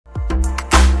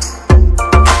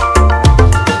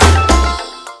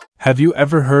Have you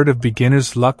ever heard of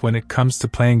beginner's luck when it comes to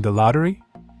playing the lottery?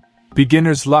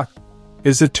 Beginner's luck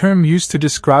is a term used to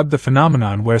describe the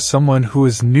phenomenon where someone who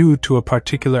is new to a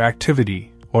particular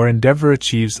activity or endeavor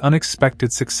achieves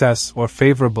unexpected success or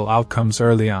favorable outcomes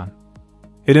early on.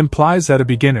 It implies that a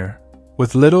beginner,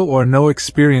 with little or no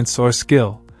experience or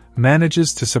skill,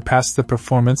 manages to surpass the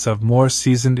performance of more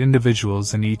seasoned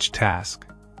individuals in each task.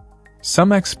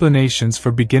 Some explanations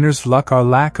for beginner's luck are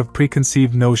lack of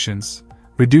preconceived notions,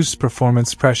 reduced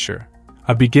performance pressure,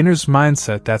 a beginner's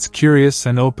mindset that's curious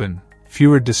and open,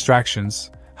 fewer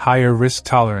distractions, higher risk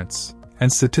tolerance,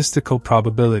 and statistical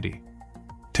probability.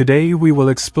 Today we will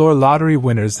explore lottery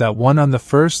winners that won on the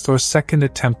first or second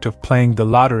attempt of playing the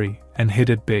lottery and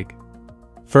hit it big.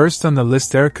 First on the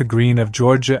list, Erika Green of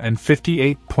Georgia and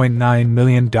 $58.9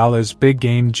 million big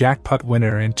game jackpot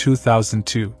winner in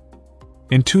 2002.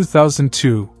 In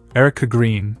 2002, Erika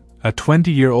Green, a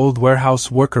 20-year-old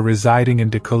warehouse worker residing in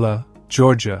Decatur,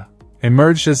 Georgia,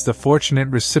 emerged as the fortunate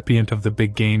recipient of the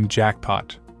big game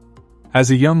jackpot. As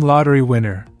a young lottery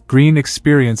winner, Green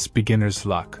experienced beginner's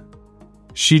luck.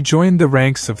 She joined the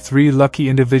ranks of 3 lucky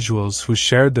individuals who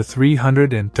shared the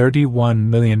 $331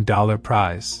 million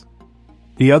prize.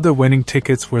 The other winning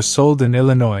tickets were sold in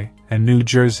Illinois and New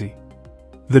Jersey.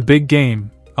 The big game,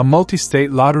 a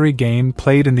multi-state lottery game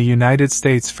played in the United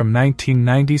States from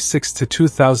 1996 to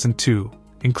 2002,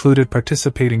 included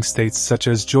participating states such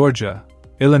as Georgia,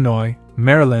 Illinois,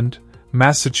 Maryland,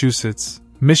 Massachusetts,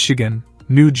 Michigan,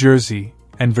 New Jersey,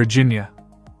 and Virginia.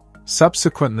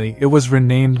 Subsequently, it was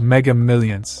renamed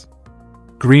MegaMillions.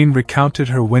 Green recounted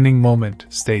her winning moment,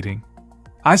 stating,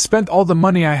 "I spent all the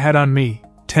money I had on me,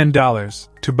 $10,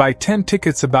 to buy 10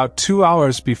 tickets about 2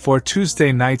 hours before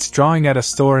Tuesday night's drawing at a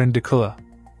store in Decatur.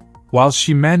 While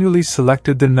she manually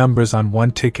selected the numbers on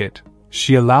one ticket,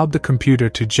 she allowed the computer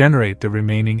to generate the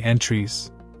remaining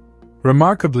entries.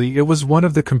 Remarkably, it was one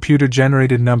of the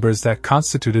computer-generated numbers that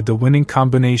constituted the winning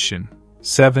combination: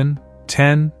 7,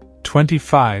 10,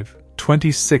 25,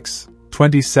 26,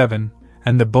 27,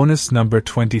 and the bonus number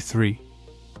 23.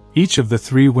 Each of the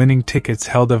 3 winning tickets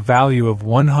held a value of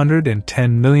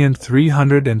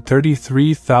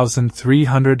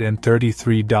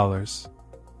 $110,333,333.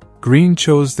 Green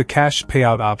chose the cash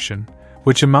payout option,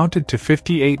 which amounted to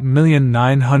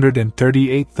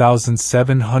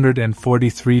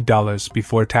 $58,938,743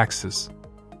 before taxes.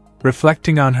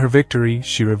 Reflecting on her victory,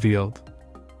 she revealed,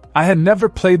 "I had never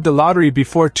played the lottery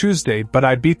before Tuesday, but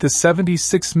I beat the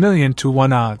 76 million to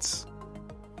 1 odds."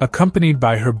 Accompanied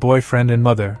by her boyfriend and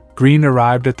mother, Green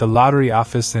arrived at the lottery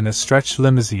office in a stretch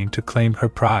limousine to claim her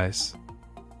prize.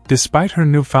 Despite her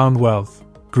newfound wealth,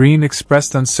 Green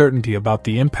expressed uncertainty about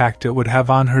the impact it would have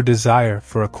on her desire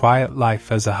for a quiet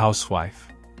life as a housewife.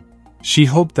 She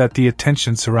hoped that the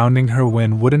attention surrounding her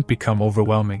win wouldn't become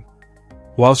overwhelming.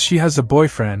 While she has a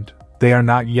boyfriend, they are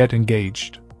not yet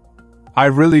engaged. "I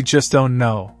really just don't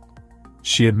know,"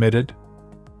 she admitted.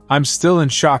 "I'm still in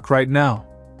shock right now.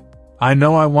 I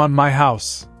know I want my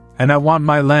house, and I want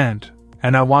my land,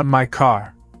 and I want my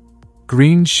car."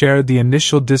 Green shared the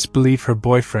initial disbelief her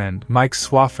boyfriend, Mike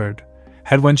Swafford,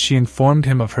 had when she informed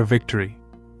him of her victory.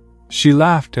 She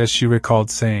laughed as she recalled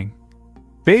saying,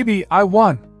 "Baby, I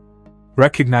won."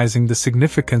 Recognizing the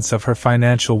significance of her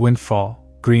financial windfall,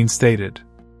 Green stated,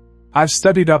 "I've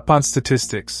studied up on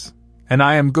statistics, and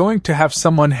I am going to have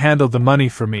someone handle the money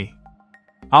for me.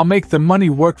 I'll make the money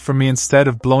work for me instead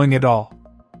of blowing it all."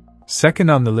 Second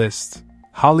on the list,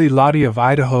 Lahti of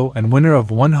Idaho and winner of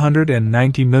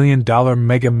 $190 million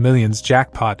MegaMillions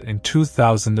jackpot in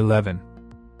 2011.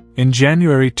 In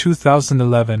January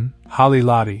 2011,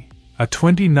 Lahti, a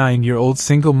 29-year-old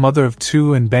single mother of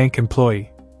 2 and bank employee,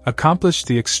 accomplished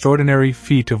the extraordinary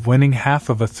feat of winning half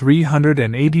of a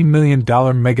 $380 million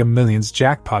MegaMillions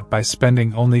jackpot by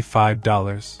spending only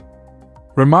 $5.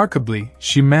 Remarkably,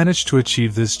 she managed to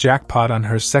achieve this jackpot on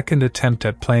her second attempt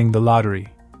at playing the lottery,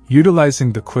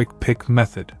 utilizing the quick pick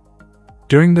method.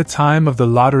 During the time of the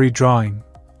lottery drawing,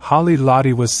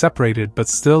 Lahti was separated but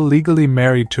still legally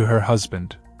married to her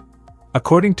husband.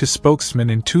 According to spokesman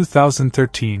in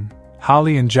 2013,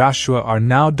 Holly and Joshua are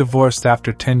now divorced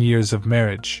after 10 years of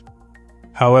marriage.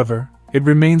 However, it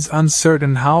remains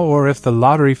uncertain how or if the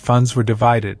lottery funds were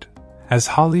divided, as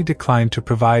Holly declined to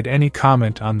provide any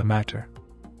comment on the matter.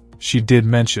 She did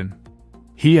mention,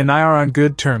 "He and I are on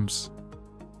good terms.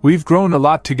 We've grown a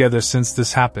lot together since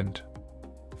this happened."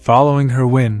 Following her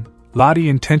win, Lahti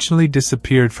intentionally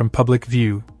disappeared from public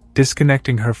view,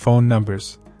 disconnecting her phone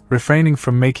numbers, refraining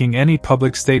from making any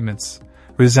public statements,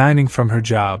 resigning from her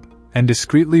job, and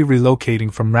discreetly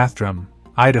relocating from Rathdrum,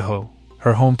 Idaho,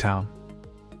 her hometown.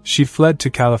 She fled to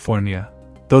California,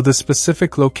 though the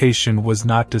specific location was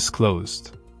not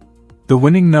disclosed. The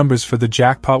winning numbers for the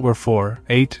jackpot were 4,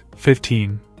 8,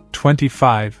 15,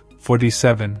 25,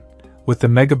 47, with the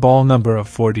mega ball number of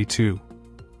 42.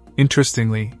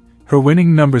 Interestingly, her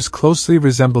winning numbers closely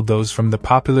resembled those from the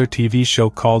popular TV show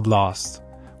called Lost,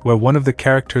 where one of the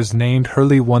characters named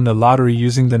Hurley won the lottery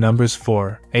using the numbers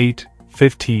 4, 8,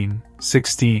 15,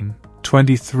 16,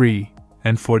 23,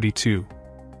 and 42.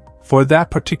 For that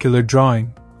particular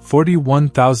drawing,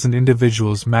 41,000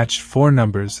 individuals matched 4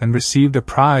 numbers and received a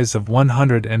prize of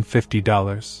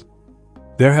 $150.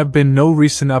 There have been no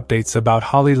recent updates about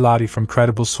Hurley Lahti from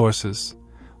credible sources,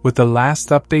 with the last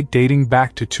update dating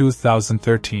back to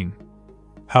 2013.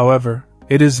 However,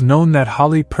 it is known that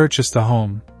Hurley purchased a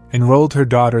home, enrolled her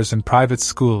daughters in private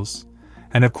schools,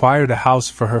 and acquired a house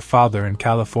for her father in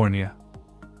California.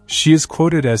 She is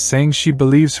quoted as saying she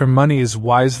believes her money is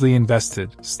wisely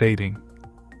invested, stating,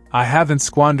 "I haven't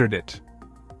squandered it.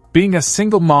 Being a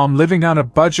single mom living on a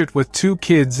budget with 2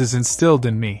 kids is instilled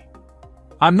in me.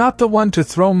 I'm not the one to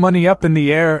throw money up in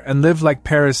the air and live like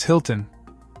Paris Hilton."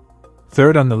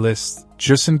 Third on the list,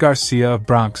 Jerson Garcia of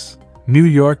Bronx, New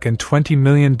York and $20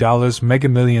 million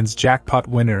MegaMillions jackpot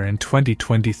winner in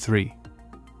 2023.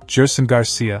 Jerson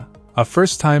Garcia, a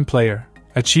first-time player,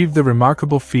 achieved the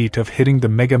remarkable feat of hitting the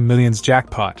MegaMillions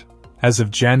jackpot, as of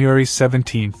January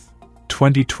 17,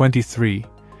 2023,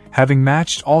 having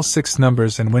matched all 6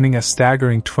 numbers and winning a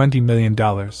staggering $20 million.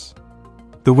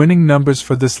 The winning numbers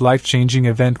for this life-changing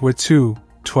event were 2,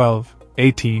 12,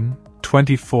 18,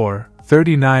 24,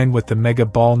 39 with the mega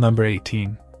ball number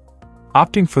 18.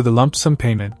 Opting for the lump sum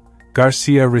payment,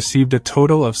 Garcia received a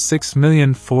total of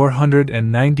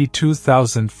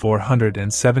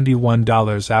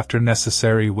 $6,492,471 after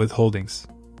necessary withholdings.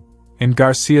 In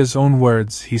Garcia's own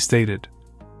words, he stated,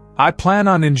 "I plan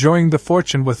on enjoying the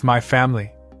fortune with my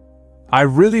family. I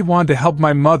really want to help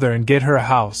my mother and get her a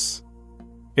house.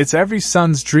 It's every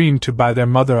son's dream to buy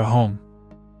their mother a home."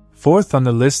 Fourth on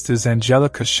the list is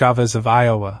Angelica Chavez of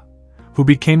Iowa, who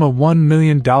became a $1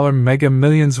 million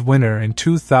MegaMillions winner in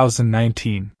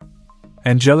 2019.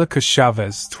 Angelica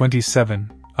Chavez,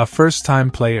 27, a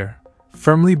first-time player,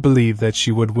 firmly believed that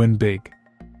she would win big.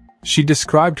 She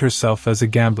described herself as a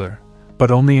gambler,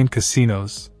 but only in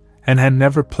casinos, and had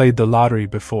never played the lottery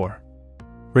before.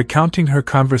 Recounting her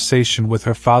conversation with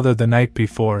her father the night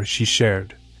before, she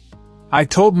shared, "I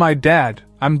told my dad,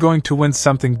 I'm going to win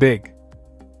something big.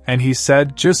 And he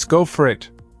said, just go for it."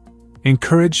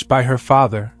 Encouraged by her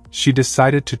father, she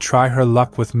decided to try her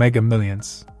luck with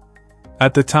MegaMillions.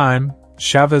 At the time,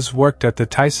 Chavez worked at the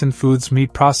Tyson Foods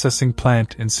meat processing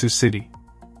plant in Sioux City.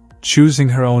 Choosing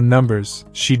her own numbers,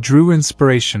 she drew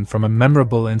inspiration from a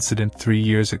memorable incident 3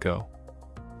 years ago.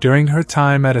 During her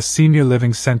time at a senior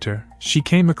living center, she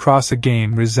came across a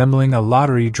game resembling a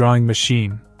lottery drawing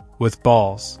machine, with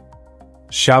balls.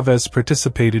 Chavez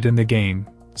participated in the game,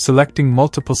 selecting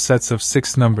multiple sets of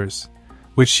 6 numbers,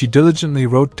 which she diligently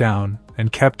wrote down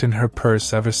and kept in her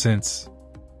purse ever since.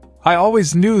 "I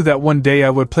always knew that one day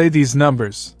I would play these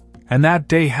numbers, and that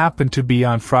day happened to be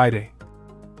on Friday,"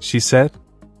 she said.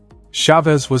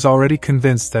 Chavez was already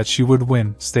convinced that she would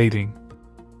win, stating,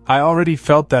 "I already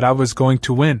felt that I was going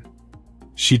to win."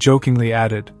 She jokingly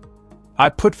added, "I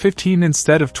put 15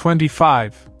 instead of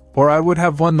 25, or I would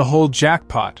have won the whole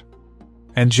jackpot."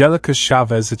 Angelica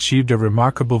Chavez achieved a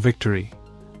remarkable victory,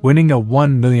 winning a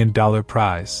 $1 million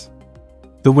prize.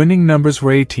 The winning numbers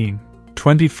were 18,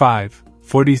 25,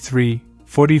 43,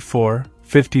 44,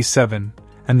 57,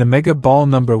 and the mega ball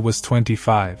number was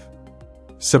 25.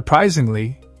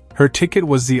 Surprisingly, her ticket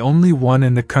was the only one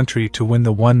in the country to win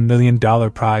the $1 million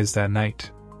prize that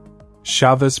night.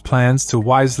 Chavez plans to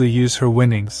wisely use her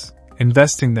winnings,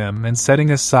 investing them and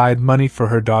setting aside money for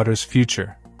her daughter's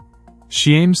future.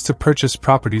 She aims to purchase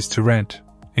properties to rent,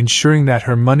 ensuring that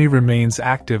her money remains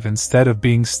active instead of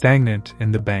being stagnant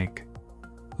in the bank.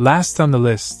 Last on the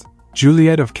list,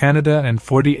 Juliette of Canada and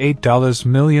 $48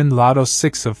 million Lotto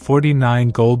 6 of 49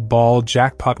 gold ball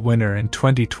jackpot winner in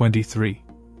 2023.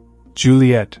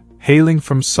 Juliette, hailing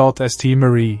from Sault Ste.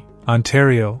 Marie,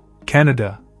 Ontario,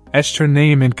 Canada, etched her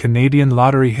name in Canadian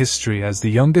lottery history as the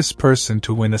youngest person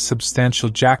to win a substantial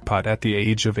jackpot at the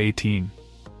age of 18.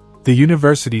 The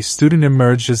university student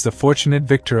emerged as the fortunate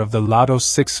victor of the Lotto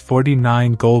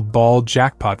 649 gold ball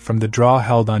jackpot from the draw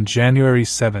held on January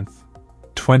 7,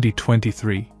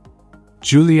 2023.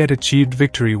 Juliette achieved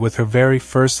victory with her very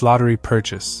first lottery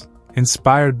purchase,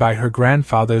 inspired by her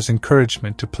grandfather's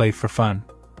encouragement to play for fun.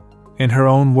 In her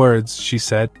own words, she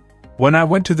said, "When I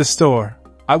went to the store,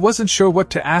 I wasn't sure what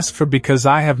to ask for because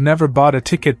I have never bought a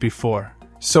ticket before.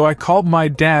 So I called my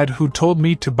dad, who told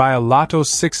me to buy a Lotto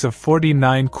 6 of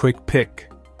 49 quick pick.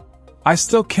 I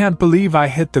still can't believe I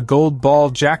hit the gold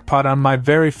ball jackpot on my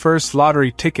very first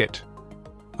lottery ticket.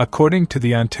 According to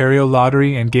the Ontario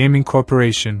Lottery and Gaming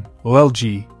Corporation,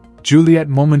 OLG, Juliette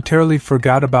momentarily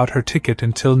forgot about her ticket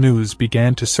until news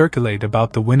began to circulate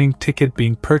about the winning ticket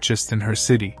being purchased in her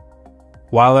city.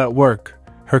 While at work,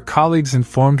 her colleagues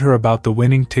informed her about the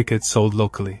winning ticket sold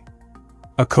locally.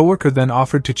 A coworker then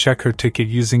offered to check her ticket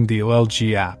using the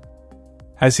OLG app.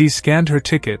 As he scanned her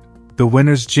ticket, the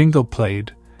winner's jingle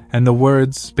played, and the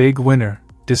words "Big Winner"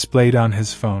 displayed on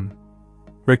his phone.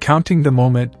 Recounting the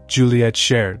moment, Juliette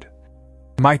shared,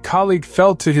 "My colleague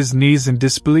fell to his knees in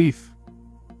disbelief.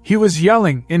 He was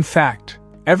yelling, in fact,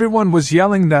 everyone was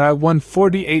yelling that I won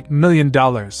 $48 million.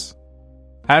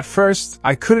 At first,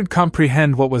 I couldn't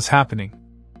comprehend what was happening.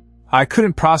 I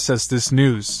couldn't process this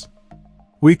news.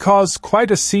 We caused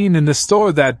quite a scene in the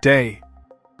store that day."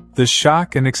 The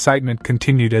shock and excitement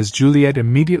continued as Juliette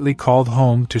immediately called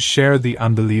home to share the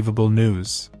unbelievable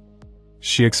news.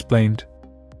 She explained,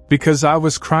 "Because I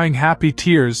was crying happy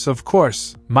tears, of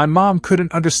course, my mom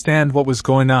couldn't understand what was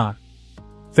going on.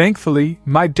 Thankfully,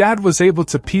 my dad was able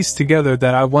to piece together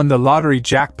that I won the lottery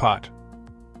jackpot.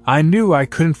 I knew I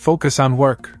couldn't focus on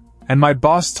work, and my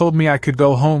boss told me I could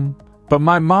go home, but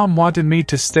my mom wanted me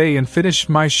to stay and finish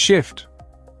my shift.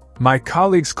 My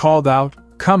colleagues called out,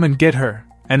 'Come and get her,'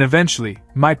 and eventually,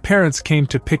 my parents came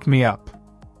to pick me up."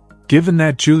 Given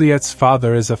that Juliette's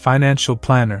father is a financial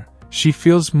planner, she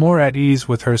feels more at ease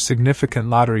with her significant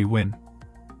lottery win.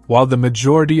 While the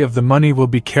majority of the money will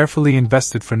be carefully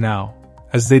invested for now,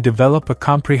 as they develop a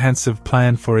comprehensive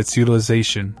plan for its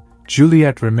utilization,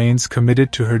 Juliette remains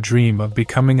committed to her dream of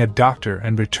becoming a doctor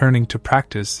and returning to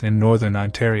practice in Northern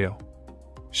Ontario.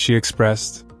 She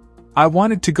expressed, "I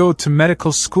wanted to go to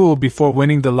medical school before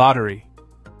winning the lottery.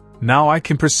 Now I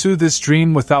can pursue this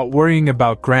dream without worrying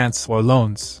about grants or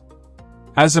loans.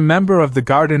 As a member of the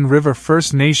Garden River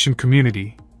First Nation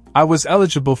community, I was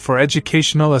eligible for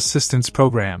educational assistance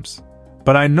programs,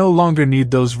 but I no longer need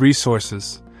those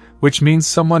resources, which means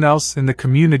someone else in the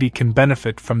community can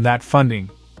benefit from that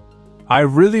funding. I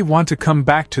really want to come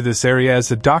back to this area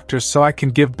as a doctor so I can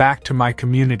give back to my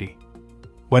community."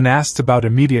 When asked about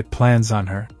immediate plans on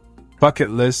her bucket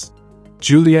list,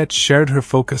 Juliette shared her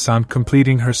focus on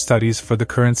completing her studies for the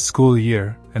current school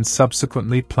year and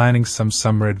subsequently planning some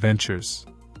summer adventures.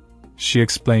 She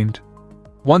explained,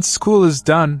 "Once school is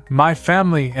done, my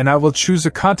family and I will choose a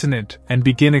continent and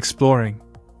begin exploring.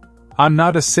 I'm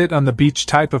not a sit-on-the-beach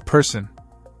type of person.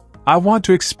 I want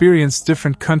to experience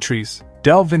different countries,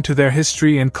 delve into their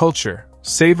history and culture,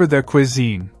 savor their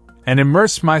cuisine, and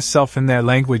immerse myself in their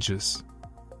languages."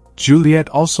 Juliette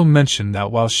also mentioned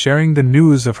that while sharing the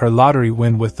news of her lottery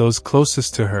win with those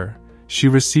closest to her, she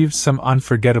received some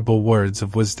unforgettable words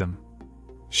of wisdom.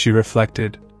 She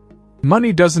reflected,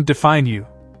 "Money doesn't define you.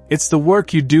 It's the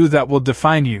work you do that will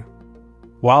define you.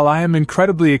 While I am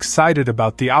incredibly excited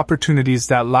about the opportunities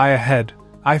that lie ahead,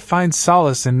 I find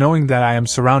solace in knowing that I am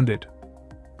surrounded."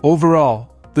 Overall,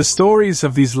 the stories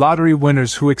of these lottery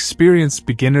winners who experience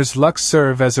beginner's luck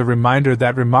serve as a reminder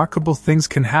that remarkable things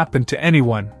can happen to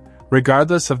anyone,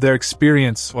 regardless of their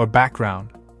experience or background.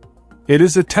 It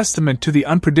is a testament to the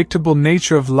unpredictable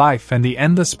nature of life and the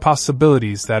endless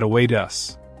possibilities that await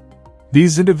us.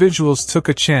 These individuals took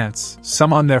a chance,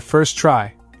 some on their first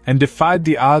try, and defied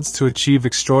the odds to achieve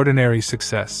extraordinary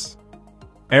success.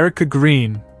 Erika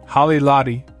Green,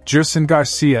 Lahti, Jerson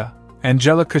Garcia,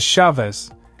 Angelica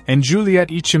Chavez, and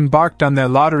Juliette each embarked on their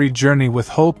lottery journey with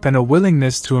hope and a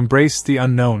willingness to embrace the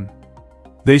unknown.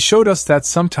 They showed us that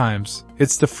sometimes,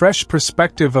 it's the fresh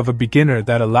perspective of a beginner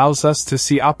that allows us to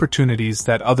see opportunities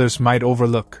that others might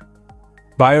overlook.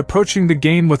 By approaching the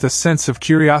game with a sense of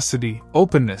curiosity,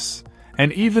 openness,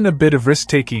 and even a bit of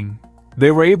risk-taking,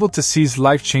 they were able to seize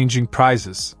life-changing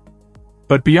prizes.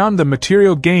 But beyond the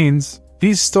material gains,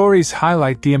 these stories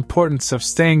highlight the importance of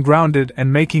staying grounded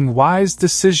and making wise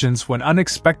decisions when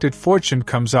unexpected fortune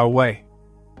comes our way.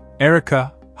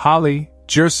 Erika, Hurley,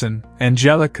 Jerson,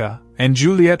 Angelica, and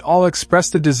Juliette all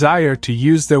expressed a desire to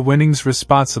use their winnings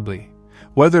responsibly,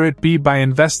 whether it be by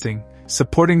investing,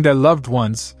 supporting their loved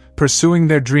ones, pursuing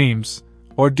their dreams,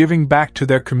 or giving back to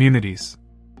their communities.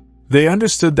 They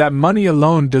understood that money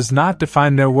alone does not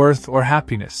define their worth or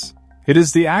happiness. It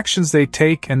is the actions they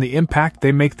take and the impact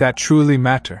they make that truly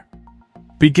matter.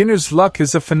 Beginner's luck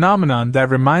is a phenomenon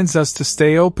that reminds us to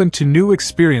stay open to new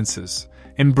experiences,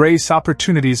 embrace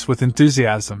opportunities with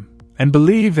enthusiasm, and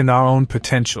believe in our own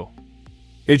potential.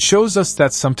 It shows us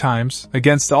that sometimes,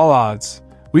 against all odds,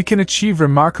 we can achieve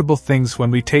remarkable things when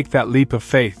we take that leap of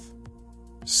faith.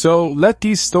 So, let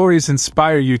these stories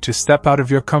inspire you to step out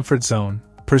of your comfort zone,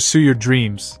 pursue your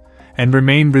dreams, and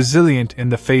remain resilient in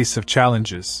the face of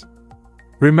challenges.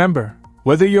 Remember,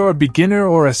 whether you're a beginner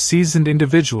or a seasoned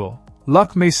individual,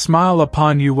 luck may smile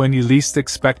upon you when you least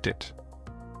expect it.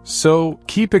 So,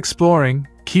 keep exploring,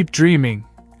 keep dreaming,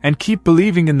 and keep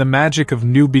believing in the magic of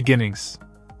new beginnings.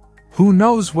 Who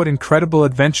knows what incredible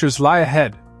adventures lie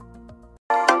ahead?